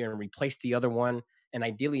it for you and replace the other one and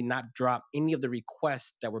ideally not drop any of the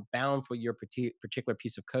requests that were bound for your particular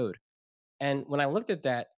piece of code. And when I looked at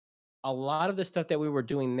that, a lot of the stuff that we were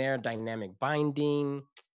doing there, dynamic binding,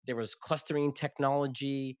 there was clustering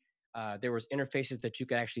technology, there was interfaces that you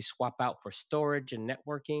could actually swap out for storage and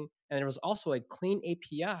networking, and there was also a clean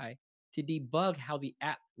API to debug how the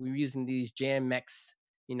app we were using these JMX,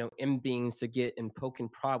 mbeans to get and poke and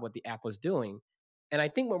prod what the app was doing. And I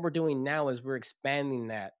think what we're doing now is we're expanding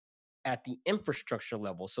that at the infrastructure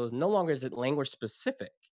level. So no longer is it language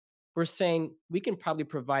specific. We're saying we can probably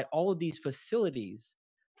provide all of these facilities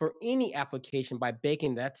for any application by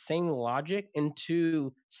baking that same logic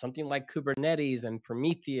into something like Kubernetes and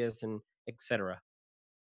Prometheus and etc.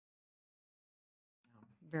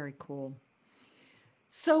 Very cool.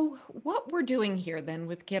 So what we're doing here then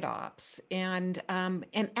with GitOps, and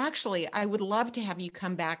actually, I would love to have you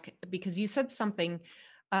come back because you said something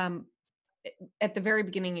um, at the very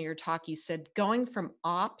beginning of your talk. You said going from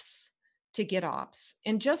ops to GitOps,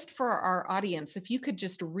 and just for our audience, if you could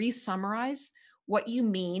just re-summarize what you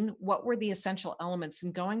mean, what were the essential elements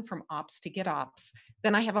in going from ops to GitOps?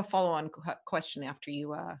 Then I have a follow-on question after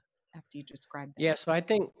you describe that. Yeah, so I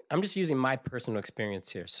think I'm just using my personal experience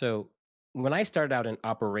here. So when I started out in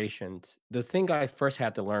operations, the thing I first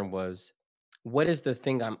had to learn was what is the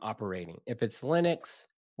thing I'm operating? If it's Linux,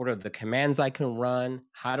 what are the commands I can run?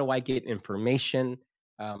 How do I get information?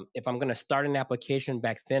 If I'm going to start an application,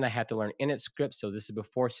 back then I had to learn init scripts. So this is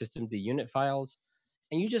before systemd unit files.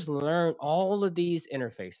 And you just learn all of these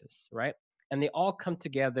interfaces, right? And they all come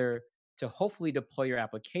together to hopefully deploy your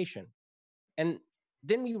application. And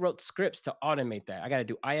then we wrote scripts to automate that. I got to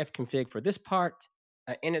do if config for this part,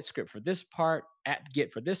 an init script for this part, at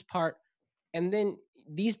get for this part. And then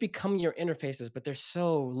these become your interfaces, but they're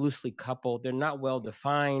so loosely coupled. They're not well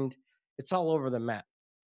defined. It's all over the map.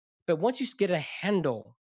 But once you get a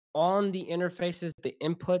handle on the interfaces, the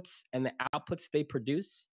inputs and the outputs they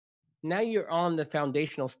produce, now you're on the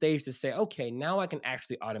foundational stage to say, okay, now I can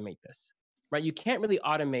actually automate this, right? You can't really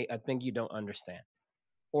automate a thing you don't understand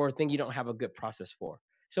or a thing you don't have a good process for.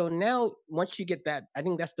 So now, once you get that, I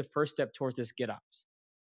think that's the first step towards this GitOps.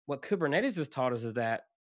 What Kubernetes has taught us is that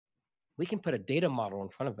we can put a data model in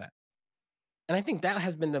front of that. And I think that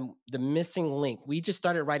has been the missing link. We just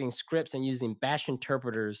started writing scripts and using bash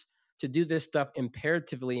interpreters to do this stuff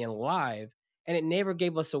imperatively and live, and it never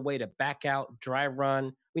gave us a way to back out, dry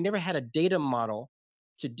run. We never had a data model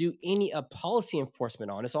to do any policy enforcement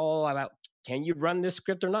on. It's all about, can you run this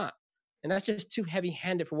script or not? And that's just too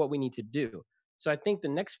heavy-handed for what we need to do. So I think the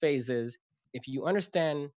next phase is, if you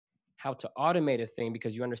understand how to automate a thing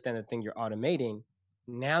because you understand the thing you're automating,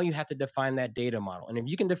 now you have to define that data model. And if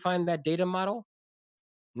you can define that data model,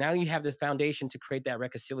 now you have the foundation to create that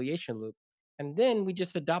reconciliation loop. And then we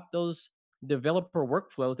just adopt those developer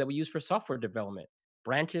workflows that we use for software development: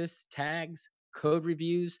 branches, tags, code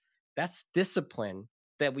reviews. That's discipline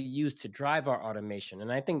that we use to drive our automation.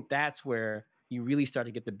 And I think that's where you really start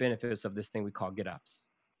to get the benefits of this thing we call GitOps.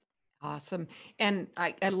 Awesome. And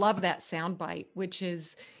I love that soundbite, which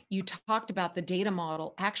is you talked about the data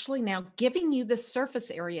model actually now giving you the surface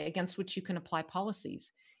area against which you can apply policies.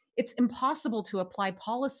 It's impossible to apply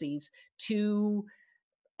policies to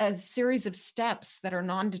a series of steps that are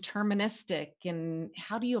non-deterministic. And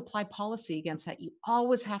how do you apply policy against that? You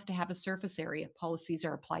always have to have a surface area. Policies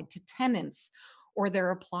are applied to tenants, or they're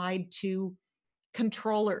applied to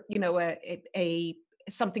controller, a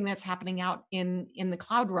something that's happening out in the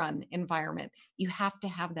Cloud Run environment. You have to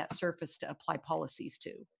have that surface to apply policies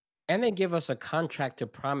to. And they give us a contract to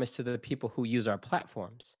promise to the people who use our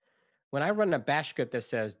platforms. When I run a bash script that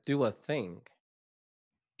says, do a thing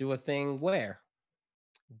where?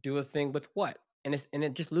 Do a thing with what? And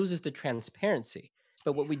it just loses the transparency.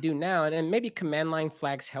 But what we do now, and maybe command line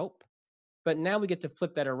flags help, but now we get to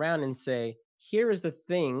flip that around and say, here is the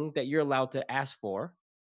thing that you're allowed to ask for.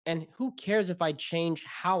 And who cares if I change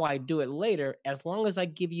how I do it later, as long as I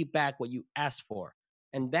give you back what you asked for.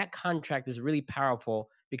 And that contract is really powerful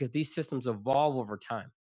because these systems evolve over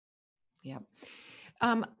time. Yeah.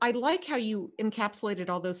 I like how you encapsulated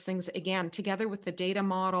all those things again, together with the data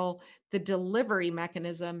model, the delivery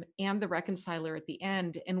mechanism, and the reconciler at the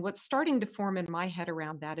end. And what's starting to form in my head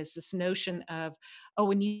around that is this notion of, oh,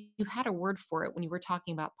 when you had a word for it when you were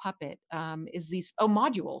talking about Puppet, is these,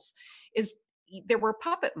 modules, is there were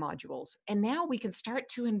Puppet modules. And now we can start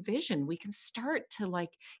to envision, we can start to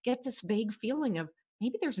like get this vague feeling of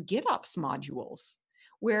maybe there's GitOps modules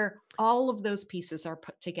where all of those pieces are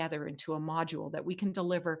put together into a module that we can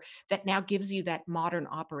deliver that now gives you that modern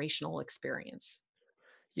operational experience.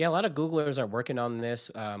 Yeah, a lot of Googlers are working on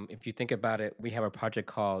this. If you think about it, we have a project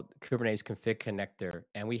called Kubernetes Config Connector,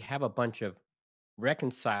 and we have a bunch of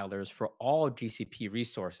reconcilers for all GCP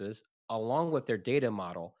resources along with their data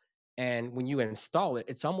model. And when you install it,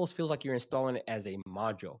 it almost feels like you're installing it as a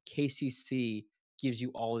module. KCC gives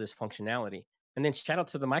you all of this functionality. And then shout out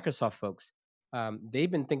to the Microsoft folks. They've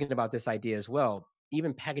been thinking about this idea as well,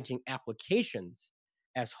 even packaging applications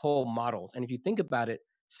as whole models. And if you think about it,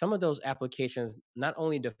 some of those applications not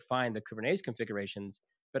only define the Kubernetes configurations,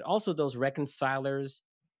 but also those reconcilers,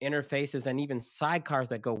 interfaces, and even sidecars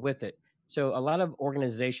that go with it. So a lot of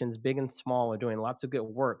organizations, big and small, are doing lots of good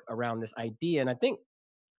work around this idea. And I think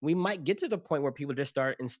we might get to the point where people just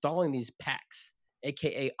start installing these packs,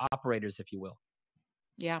 AKA operators, if you will.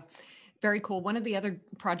 Yeah, very cool. One of the other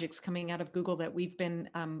projects coming out of Google that we've been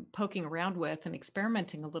poking around with and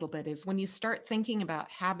experimenting a little bit is when you start thinking about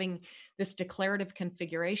having this declarative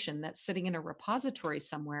configuration that's sitting in a repository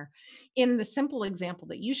somewhere. In the simple example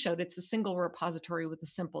that you showed, it's a single repository with a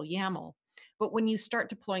simple YAML. But when you start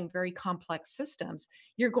deploying very complex systems,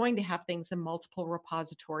 you're going to have things in multiple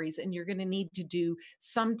repositories, and you're going to need to do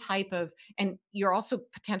some type of, and you're also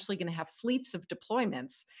potentially going to have fleets of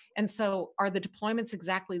deployments. And so are the deployments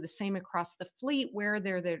exactly the same across the fleet? Where are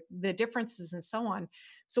there the differences and so on?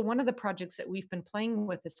 So one of the projects that we've been playing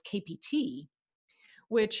with is KPT,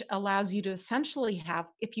 which allows you to essentially have,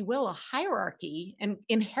 if you will, a hierarchy and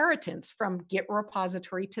inheritance from Git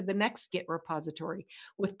repository to the next Git repository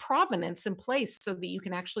with provenance in place so that you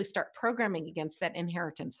can actually start programming against that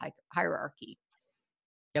inheritance hierarchy.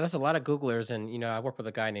 Yeah, there's a lot of Googlers, and I work with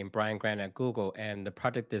a guy named Brian Grant at Google, and the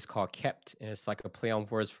project is called Kept, and it's like a play on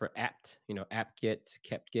words for apt, apt Git,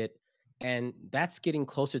 kept Git, and that's getting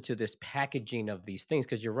closer to this packaging of these things.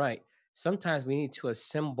 Because you're right, sometimes we need to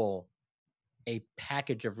assemble a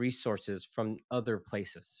package of resources from other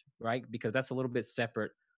places, right? Because that's a little bit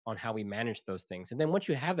separate on how we manage those things. And then once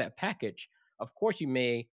you have that package, of course, you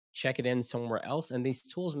may check it in somewhere else, and these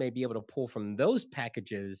tools may be able to pull from those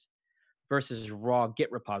packages versus raw Git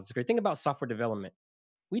repository. Think about software development.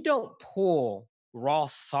 We don't pull raw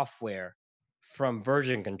software from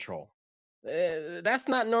version control. That's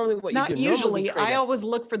not normally what you do. Not Normally, we usually. create I a always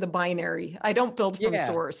look for the binary. I don't build from yeah,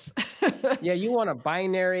 source. yeah. You want a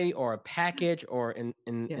binary or a package, or in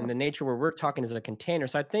Yeah. the nature where we're talking is a container.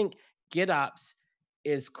 So I think GitOps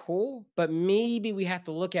is cool, but maybe we have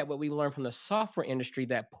to look at what we learned from the software industry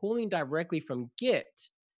that pulling directly from Git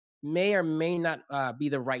may or may not be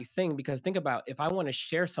the right thing. Because think about, if I want to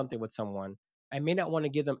share something with someone, I may not want to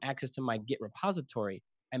give them access to my Git repository.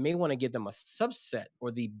 I may want to give them a subset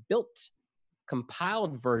or the built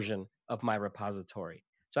compiled version of my repository.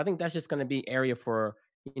 So I think that's just going to be area for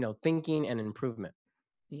thinking and improvement.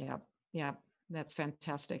 Yeah. Yeah. That's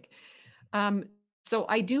fantastic. Um, so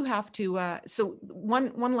I do have to, so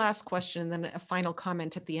one last question and then a final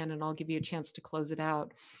comment at the end, and I'll give you a chance to close it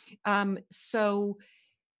out. So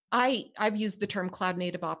I've used the term cloud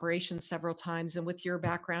native operations several times, and with your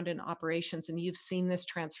background in operations, and you've seen this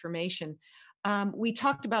transformation. We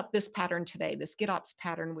talked about this pattern today, this GitOps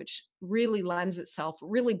pattern, which really lends itself,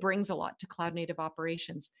 really brings a lot to cloud native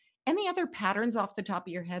operations. Any other patterns off the top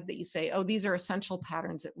of your head that you say, oh, these are essential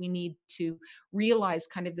patterns that we need to realize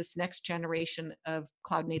kind of this next generation of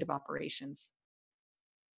cloud native operations?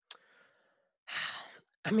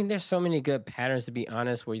 I mean, there's so many good patterns, to be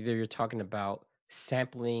honest, whether you're talking about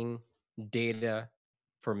sampling data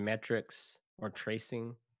for metrics or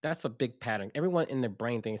tracing. That's a big pattern. Everyone in their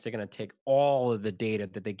brain thinks they're going to take all of the data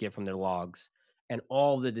that they get from their logs and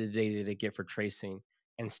all of the data they get for tracing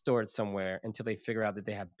and store it somewhere until they figure out that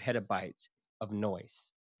they have petabytes of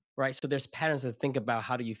noise. Right? So there's patterns to think about.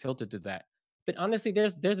 How do you filter through that? But honestly,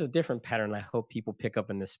 there's a different pattern I hope people pick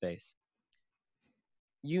up in this space.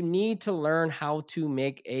 You need to learn how to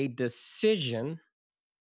make a decision.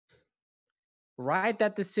 Ride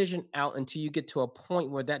that decision out until you get to a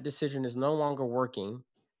point where that decision is no longer working,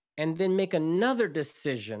 and then make another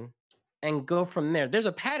decision and go from there. There's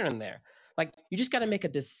a pattern there. Like, you just got to make a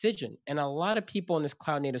decision. And a lot of people in this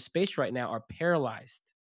cloud native space right now are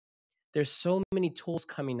paralyzed. There's so many tools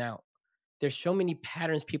coming out. There's so many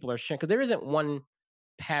patterns people are sharing, because there isn't one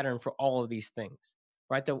pattern for all of these things,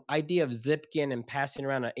 right? The idea of Zipkin and passing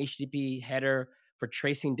around an HTTP header for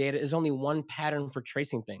tracing data is only one pattern for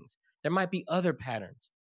tracing things. There might be other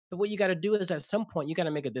patterns. But what you got to do is, at some point, you got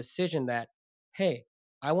to make a decision that, hey,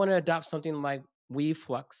 I want to adopt something like Weave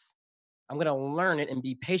Flux. I'm going to learn it and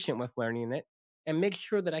be patient with learning it and make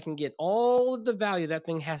sure that I can get all of the value that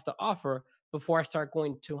thing has to offer before I start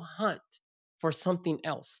going to hunt for something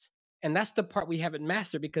else. And that's the part we haven't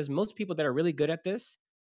mastered, because most people that are really good at this,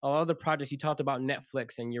 a lot of the projects you talked about,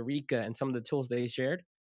 Netflix and Eureka and some of the tools they shared,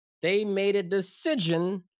 they made a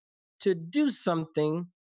decision to do something,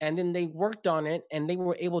 and then they worked on it and they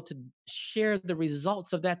were able to share the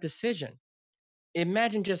results of that decision.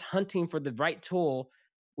 Imagine just hunting for the right tool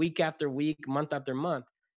week after week, month after month.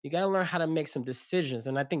 You got to learn how to make some decisions.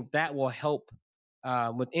 And I think that will help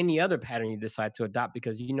with any other pattern you decide to adopt,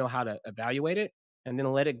 because you know how to evaluate it and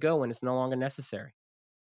then let it go when it's no longer necessary.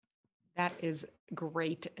 That is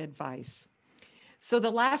great advice. So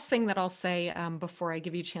the last thing that I'll say before I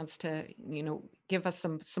give you a chance to, give us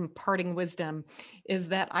some parting wisdom, is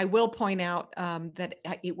that I will point out that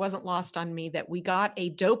it wasn't lost on me that we got a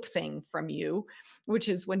dope thing from you, which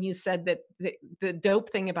is when you said that the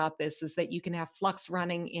dope thing about this is that you can have Flux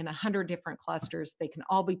running in 100 different clusters. They can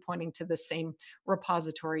all be pointing to the same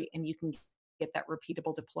repository, and you can get that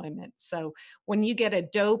repeatable deployment. So when you get a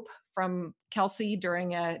dope from Kelsey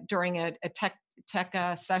during a tech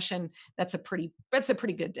session, that's a pretty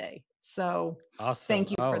good day. So Awesome.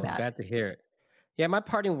 thank you for Oh, that. glad to hear it. Yeah, my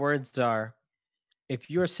parting words are, if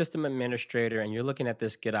you're a system administrator and you're looking at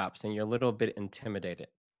this GitOps and you're a little bit intimidated,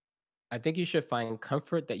 I think you should find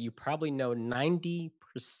comfort that you probably know 90%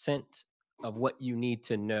 of what you need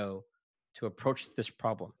to know to approach this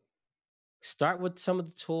problem. Start with some of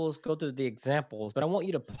the tools, go through the examples, but I want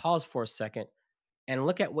you to pause for a second and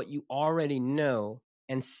look at what you already know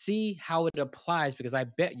and see how it applies, because I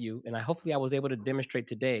bet you, and hopefully I was able to demonstrate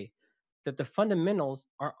today, that the fundamentals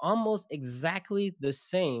are almost exactly the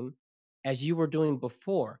same as you were doing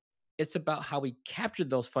before. It's about how we captured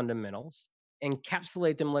those fundamentals,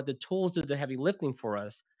 encapsulate them, let the tools do the heavy lifting for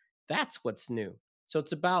us. That's what's new. So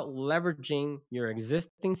it's about leveraging your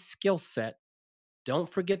existing skill set. Don't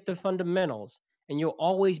forget the fundamentals, and you'll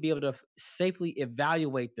always be able to safely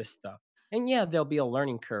evaluate this stuff. And yeah, there'll be a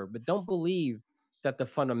learning curve, but don't believe that the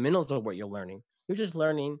fundamentals are what you're learning. You're just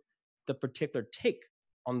learning the particular take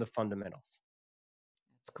on the fundamentals.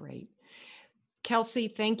 That's great. Kelsey,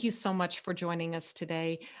 thank you so much for joining us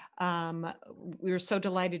today. We're so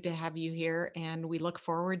delighted to have you here, and we look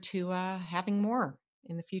forward to having more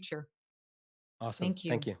in the future. Awesome. Thank you.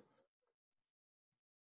 Thank you.